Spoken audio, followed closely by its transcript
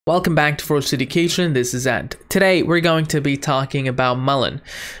Welcome back to Forced Education. This is Ed. Today we're going to be talking about Mullen.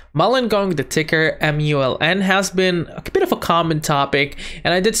 Mullen, going with the ticker MULN, has been a bit of a common topic,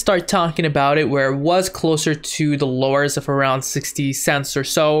 and I did start talking about it where it was closer to the lowers of around 60 cents or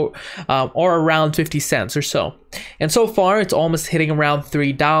so, or around 50 cents or so. And so far it's almost hitting around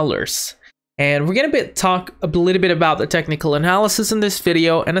 $3. And we're going to talk a little bit about the technical analysis in this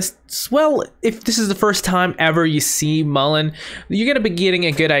video, and as well, if this is the first time ever you see Mullen, you're going to be getting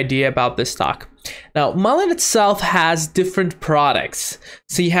a good idea about this stock. Now, Mullen itself has different products.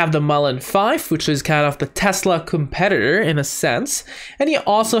 So you have the Mullen 5, which is kind of the Tesla competitor in a sense, and you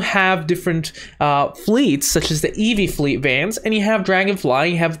also have different fleets, such as the EV fleet vans, and you have Dragonfly,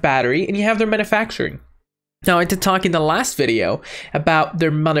 you have battery, and you have their manufacturing. Now, I did talk in the last video about their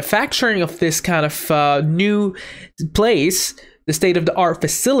manufacturing of this kind of new place, the state-of-the-art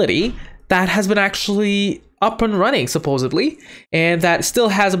facility that has been actually up and running supposedly, and that still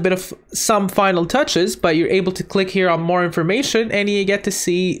has a bit of some final touches, but you're able to click here on more information and you get to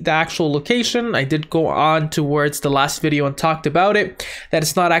see the actual location. I did go on towards the last video and talked about it, that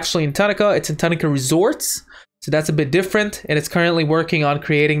it's not actually in Tunica, it's in Tunica Resorts. So that's a bit different, and it's currently working on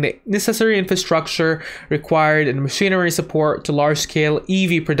creating the necessary infrastructure required and machinery support to large-scale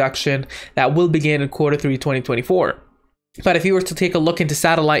EV production that will begin in Q3 2024. But if you were to take a look into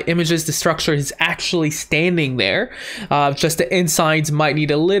satellite images, the structure is actually standing there. Just the insides might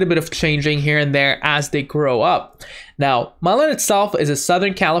need a little bit of changing here and there as they grow up. Now, Mullen itself is a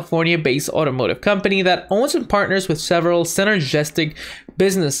Southern California-based automotive company that owns and partners with several synergistic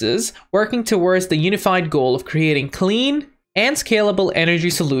businesses working towards the unified goal of creating clean and scalable energy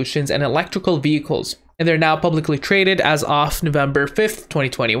solutions and electrical vehicles. And they're now publicly traded as of November 5th,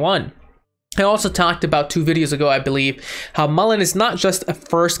 2021. I also talked about 2 videos ago, I believe, how Mullen is not just a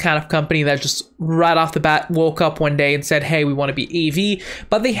first kind of company that just right off the bat woke up one day and said, hey, we want to be EV,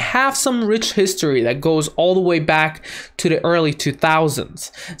 but they have some rich history that goes all the way back to the early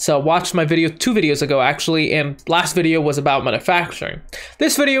 2000s. So watch my video 2 videos ago, actually, and last video was about manufacturing.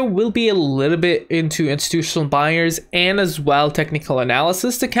 This video will be a little bit into institutional buyers and as well technical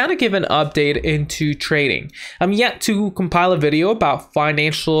analysis to kind of give an update into trading. I'm yet to compile a video about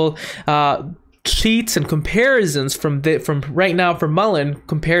financial sheets and comparisons from right now for Mullen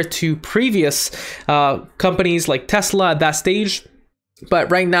compared to previous companies like Tesla at that stage. But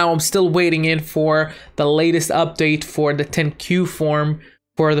right now I'm still waiting in for the latest update for the 10Q form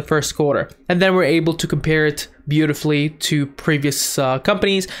for the first quarter, and then we're able to compare it beautifully to previous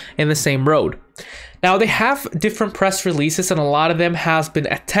companies in the same road. Now, they have different press releases, and a lot of them has been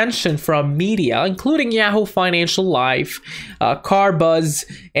attention from media, including Yahoo Financial Live, CarBuzz,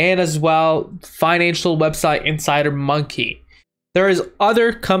 and as well financial website Insider Monkey. There is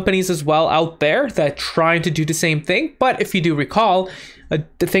other companies as well out there that are trying to do the same thing, but if you do recall, I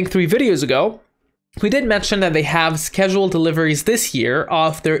think 3 videos ago, we did mention that they have scheduled deliveries this year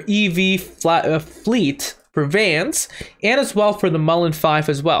of their EV fleet for vans, and as well for the Mullen 5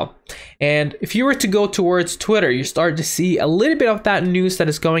 as well. And if you were to go towards Twitter, you start to see a little bit of that news that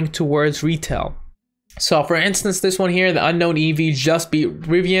is going towards retail. So for instance, this one here, the unknown EV just beat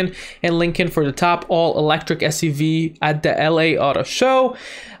Rivian and Lincoln for the top all-electric SUV at the LA Auto Show.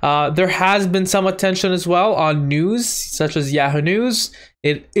 There has been some attention as well on news, such as Yahoo News.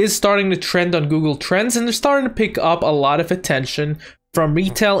 It is starting to trend on Google Trends, and they're starting to pick up a lot of attention from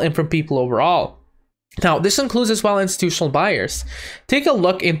retail and from people overall. Now, this includes as well institutional buyers. Take a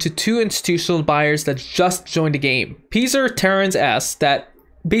look into 2 institutional buyers that just joined the game. Peaser Terrence S, that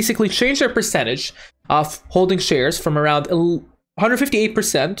basically changed their percentage of holding shares from around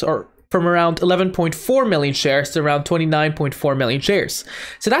 158% or from around 11.4 million shares to around 29.4 million shares.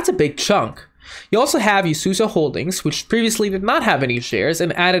 So that's a big chunk. You also have Isuzu Holdings, which previously did not have any shares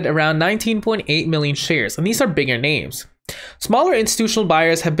and added around 19.8 million shares, and these are bigger names. Smaller institutional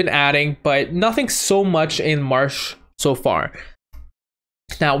buyers have been adding, but nothing so much in March so far.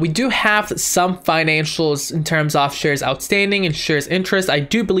 Now, we do have some financials in terms of shares outstanding and shares interest. I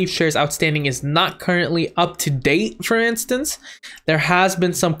do believe shares outstanding is not currently up to date, for instance. There has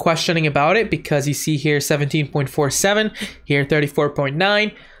been some questioning about it because you see here 17.47, here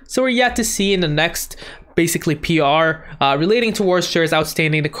 34.9. So we're yet to see in the next, basically PR, relating towards shares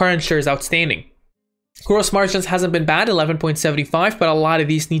outstanding, the current shares outstanding. Gross margins hasn't been bad, 11.75, but a lot of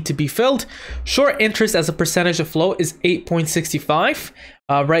these need to be filled. Short interest as a percentage of float is 8.65.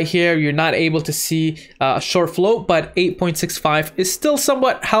 Right here, you're not able to see short float, but 8.65 is still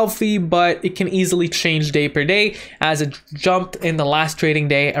somewhat healthy, but it can easily change day per day as it jumped in the last trading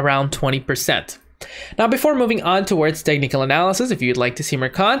day around 20%. Now, before moving on towards technical analysis, if you'd like to see more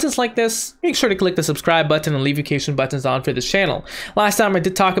content like this, make sure to click the subscribe button and notification buttons on for this channel. Last time I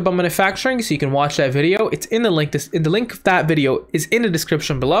did talk about manufacturing, so you can watch that video. It's in the link. The link of that video is in the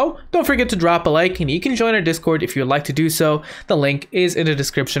description below. Don't forget to drop a like, and you can join our Discord if you'd like to do so. The link is in the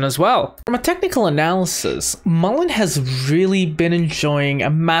description as well. From a technical analysis, Mullen has really been enjoying a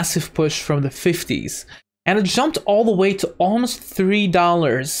massive push from the 50s. And it jumped all the way to almost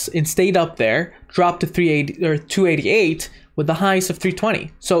 $3 and stayed up there, dropped to 380 or 288 with the highs of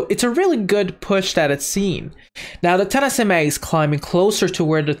 320. So it's a really good push that it's seen. Now the 10 SMA is climbing closer to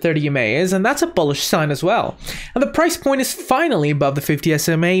where the 30 MA is, and that's a bullish sign as well. And the price point is finally above the 50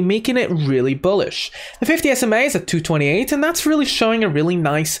 SMA, making it really bullish. The 50 SMA is at 228, and that's really showing a really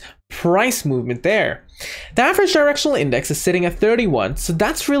nice price movement there. The average directional index is sitting at 31, so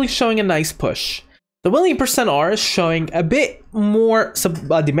that's really showing a nice push. The willing %R is showing a bit more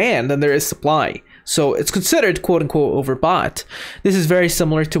demand than there is supply, so it's considered quote-unquote overbought. This is very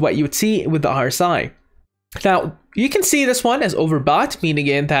similar to what you would see with the RSI. Now, you can see this one as overbought, meaning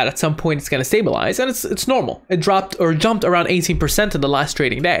again that at some point it's going to stabilize, and it's normal. It dropped or jumped around 18% in the last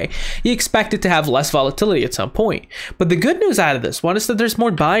trading day. You expect it to have less volatility at some point. But the good news out of this one is that there's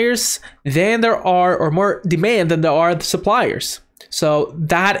more buyers than there are, or more demand than there are the suppliers. So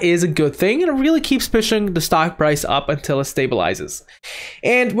that is a good thing, and it really keeps pushing the stock price up until it stabilizes.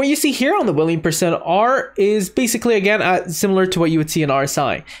 And what you see here on the willing %R is basically, again, similar to what you would see in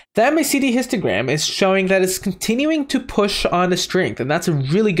RSI. The MACD histogram is showing that it's continuing to push on the strength, and that's a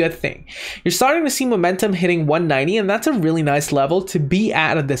really good thing. You're starting to see momentum hitting 190, and that's a really nice level to be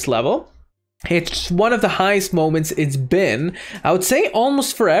at this level. It's one of the highest moments it's been, I would say,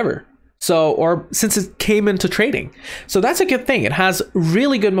 almost forever. So, or since it came into trading. So that's a good thing. It has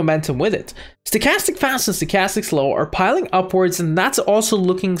really good momentum with it. Stochastic fast and stochastic slow are piling upwards, and that's also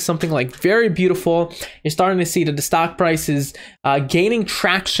looking something like very beautiful. You're starting to see that the stock price is gaining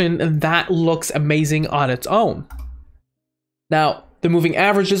traction, and that looks amazing on its own. Now, the moving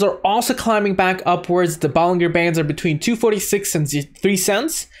averages are also climbing back upwards. The Bollinger Bands are between 246 and 3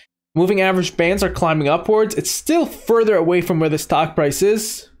 cents. Moving average bands are climbing upwards. It's still further away from where the stock price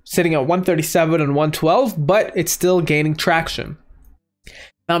is, sitting at 137 and 112, but it's still gaining traction.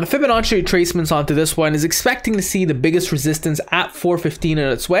 Now the Fibonacci retracements onto this one is expecting to see the biggest resistance at 415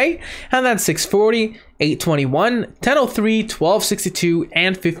 in its way, and then 640, 821, 1003, 1262,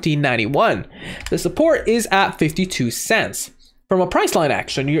 and 1591. The support is at 52 cents. From a price line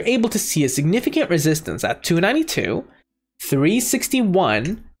action, you're able to see a significant resistance at 292,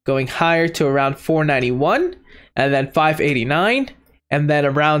 361, going higher to around 491, and then 589, and then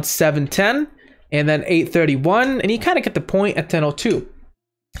around 710, and then 831, and you kind of get the point at 1002.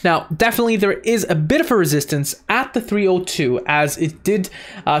 Now, definitely there is a bit of a resistance at the 302, as it did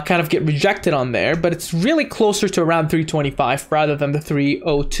kind of get rejected on there, but it's really closer to around 325 rather than the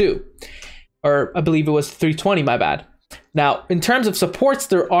 302. Or I believe it was 320, my bad. Now, in terms of supports,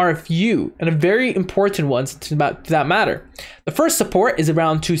 there are a few, and a very important ones to that matter. The first support is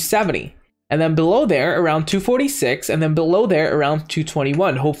around 270. And then below there, around 246, and then below there, around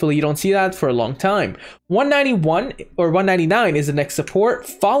 221. Hopefully you don't see that for a long time. 191 or 199 is the next support,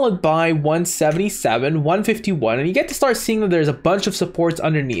 followed by 177, 151, and you get to start seeing that there's a bunch of supports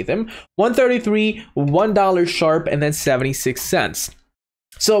underneath them. 133, $1 sharp, and then 76 cents.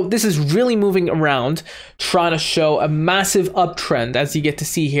 So this is really moving around, trying to show a massive uptrend, as you get to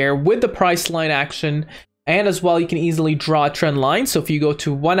see here with the price line action. And as well, you can easily draw a trend line. So if you go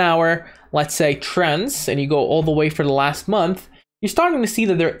to 1 hour, let's say trends, and you go all the way for the last month, you're starting to see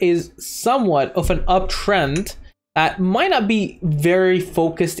that there is somewhat of an uptrend that might not be very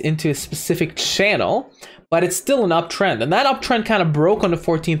focused into a specific channel, but it's still an uptrend. And that uptrend kind of broke on the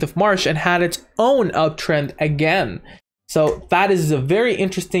 14th of March and had its own uptrend again. So that is a very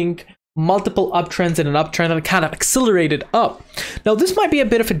interesting multiple uptrends and an uptrend that kind of accelerated up. Now this might be a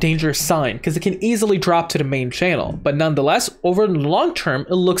bit of a dangerous sign because it can easily drop to the main channel, but nonetheless over the long term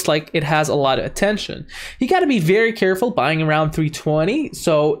it looks like it has a lot of attention. You got to be very careful buying around 320,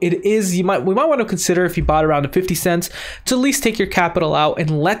 so it is we might want to consider, if you bought around the 50 cents, to at least take your capital out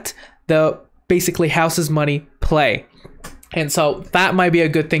and let the basically house's money play. And so that might be a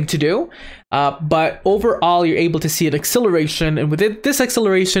good thing to do. But overall, you're able to see an acceleration. And with this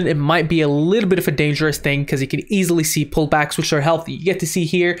acceleration, it might be a little bit of a dangerous thing because you can easily see pullbacks which are healthy. You get to see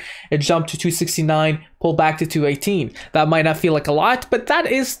here, it jumped to 269, pull back to 218. That might not feel like a lot, but that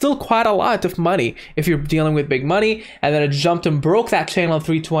is still quite a lot of money if you're dealing with big money. And then it jumped and broke that channel of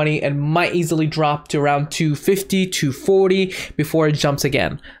 320 and might easily drop to around 250, 240 before it jumps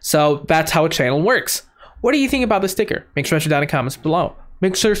again. So that's how a channel works. What do you think about this ticker? Make sure to mention down in the comments below.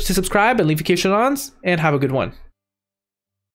 Make sure to subscribe and leave notifications on, and have a good one.